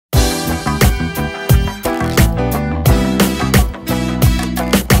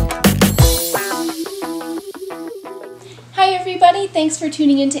thanks for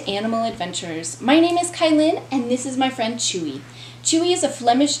tuning in to Animal Adventures. My name is Kylynn, and this is my friend Chewy. Chewy is a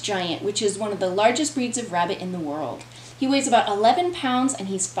Flemish giant, which is one of the largest breeds of rabbit in the world. He weighs about 11 pounds and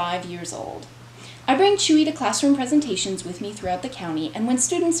he's 5 years old. I bring Chewy to classroom presentations with me throughout the county, and when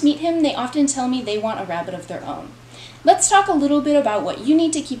students meet him, they often tell me they want a rabbit of their own. Let's talk a little bit about what you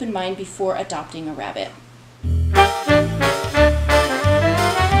need to keep in mind before adopting a rabbit.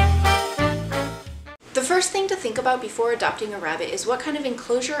 The first thing to think about before adopting a rabbit is what kind of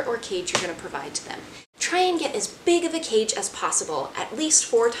enclosure or cage you're going to provide to them. Try and get as big of a cage as possible, at least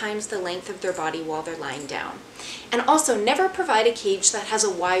 4 times the length of their body while they're lying down. And also, never provide a cage that has a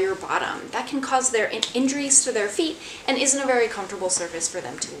wire bottom. That can cause their injuries to their feet and isn't a very comfortable surface for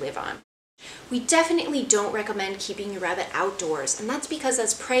them to live on. We definitely don't recommend keeping your rabbit outdoors, and that's because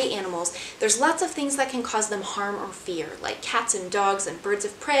as prey animals, there's lots of things that can cause them harm or fear, like cats and dogs and birds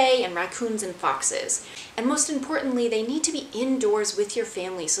of prey and raccoons and foxes. And most importantly, they need to be indoors with your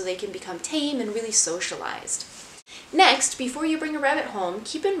family so they can become tame and really socialized. Next, before you bring a rabbit home,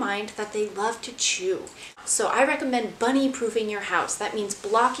 keep in mind that they love to chew. So I recommend bunny-proofing your house. That means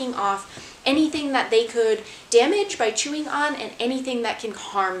blocking off anything that they could damage by chewing on and anything that can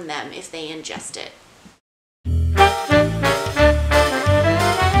harm them if they ingest it.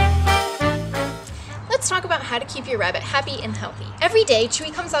 Let's talk about how to keep your rabbit happy and healthy. Every day,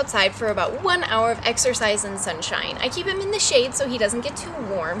 Chewy comes outside for about 1 hour of exercise and sunshine. I keep him in the shade so he doesn't get too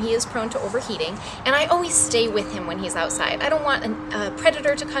warm. He is prone to overheating, and I always stay with him when he's outside. I don't want a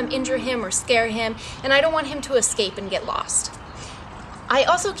predator to come injure him or scare him, and I don't want him to escape and get lost. I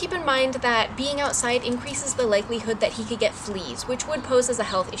also keep in mind that being outside increases the likelihood that he could get fleas, which would pose as a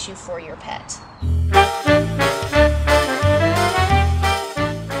health issue for your pet.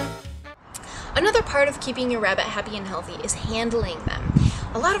 Another part of keeping your rabbit happy and healthy is handling them.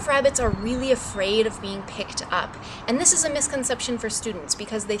 A lot of rabbits are really afraid of being picked up, and this is a misconception for students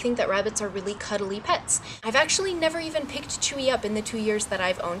because they think that rabbits are really cuddly pets. I've actually never even picked Chewy up in the 2 years that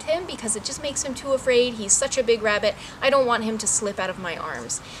I've owned him because it just makes him too afraid. He's such a big rabbit. I don't want him to slip out of my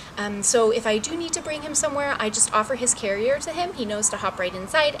arms. So if I do need to bring him somewhere, I just offer his carrier to him. He knows to hop right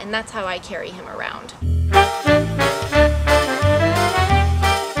inside, and that's how I carry him around.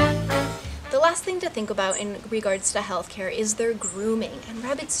 The last thing to think about in regards to healthcare is their grooming, and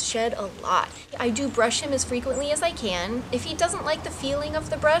rabbits shed a lot. I do brush him as frequently as I can. If he doesn't like the feeling of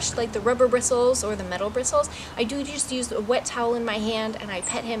the brush, like the rubber bristles or the metal bristles, I do just use a wet towel in my hand and I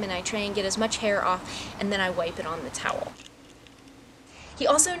pet him and I try and get as much hair off, and then I wipe it on the towel. He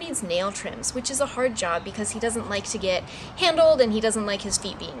also needs nail trims, which is a hard job because he doesn't like to get handled and he doesn't like his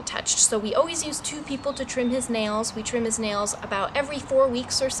feet being touched. So we always use 2 people to trim his nails. We trim his nails about every 4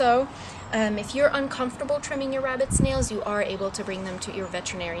 weeks or so. If you're uncomfortable trimming your rabbit's nails, you are able to bring them to your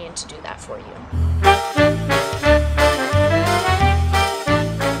veterinarian to do that for you.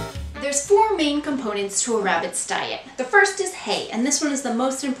 There's 4 main components to a rabbit's diet. The first is hay, and this one is the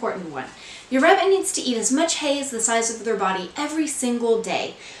most important one. Your rabbit needs to eat as much hay as the size of their body every single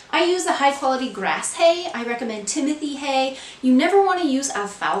day. I use a high-quality grass hay. I recommend Timothy hay. You never want to use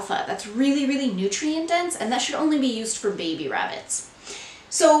alfalfa. That's really, really nutrient-dense, and that should only be used for baby rabbits.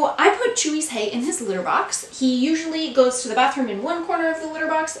 So I put Chewy's hay in his litter box. He usually goes to the bathroom in one corner of the litter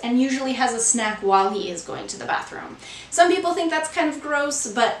box and usually has a snack while he is going to the bathroom. Some people think that's kind of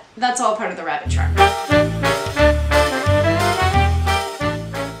gross, but that's all part of the rabbit charm.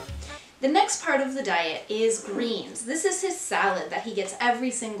 The next part of the diet is greens. This is his salad that he gets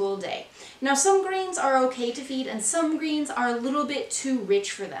every single day. Now, some greens are okay to feed and some greens are a little bit too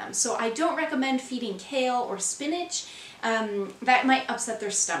rich for them. So I don't recommend feeding kale or spinach. That might upset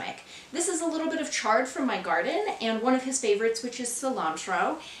their stomach. This is a little bit of chard from my garden and one of his favorites, which is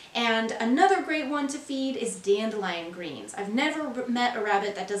cilantro. And another great one to feed is dandelion greens. I've never met a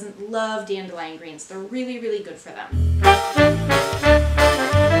rabbit that doesn't love dandelion greens. They're really, really good for them.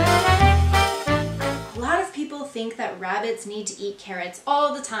 A lot of people think that rabbits need to eat carrots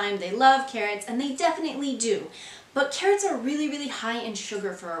all the time. They love carrots, and they definitely do. But carrots are really, really high in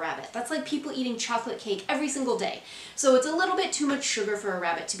sugar for a rabbit. That's like people eating chocolate cake every single day. So it's a little bit too much sugar for a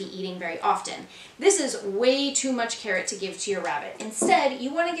rabbit to be eating very often. This is way too much carrot to give to your rabbit. Instead,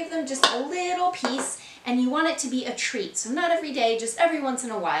 you want to give them just a little piece, and you want it to be a treat. So not every day, just every once in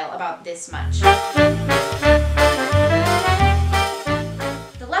a while, about this much.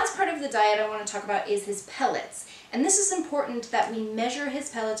 The diet I want to talk about is his pellets. And this is important that we measure his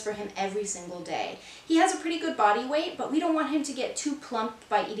pellets for him every single day. He has a pretty good body weight, but we don't want him to get too plump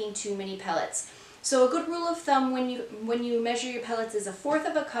by eating too many pellets. So a good rule of thumb when you measure your pellets is 1/4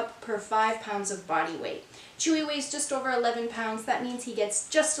 of a cup per 5 pounds of body weight. Chewy weighs just over 11 pounds. That means he gets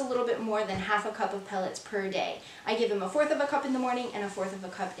just a little bit more than 1/2 a cup of pellets per day. I give him 1/4 of a cup in the morning and 1/4 of a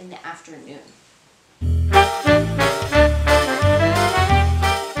cup in the afternoon.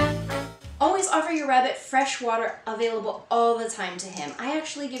 Always offer your rabbit fresh water available all the time to him. I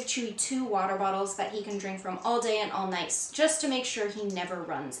actually give Chewy 2 water bottles that he can drink from all day and all night, just to make sure he never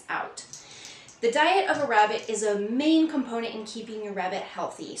runs out. The diet of a rabbit is a main component in keeping your rabbit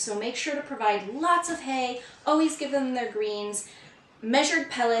healthy, so make sure to provide lots of hay, always give them their greens, measured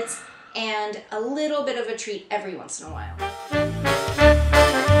pellets, and a little bit of a treat every once in a while.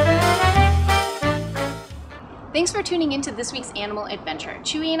 Thanks for tuning into this week's animal adventure.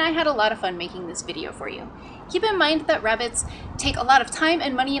 Chewy and I had a lot of fun making this video for you. Keep in mind that rabbits take a lot of time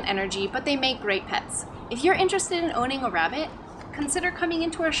and money and energy, but they make great pets. If you're interested in owning a rabbit, consider coming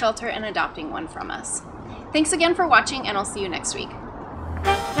into our shelter and adopting one from us. Thanks again for watching, and I'll see you next week.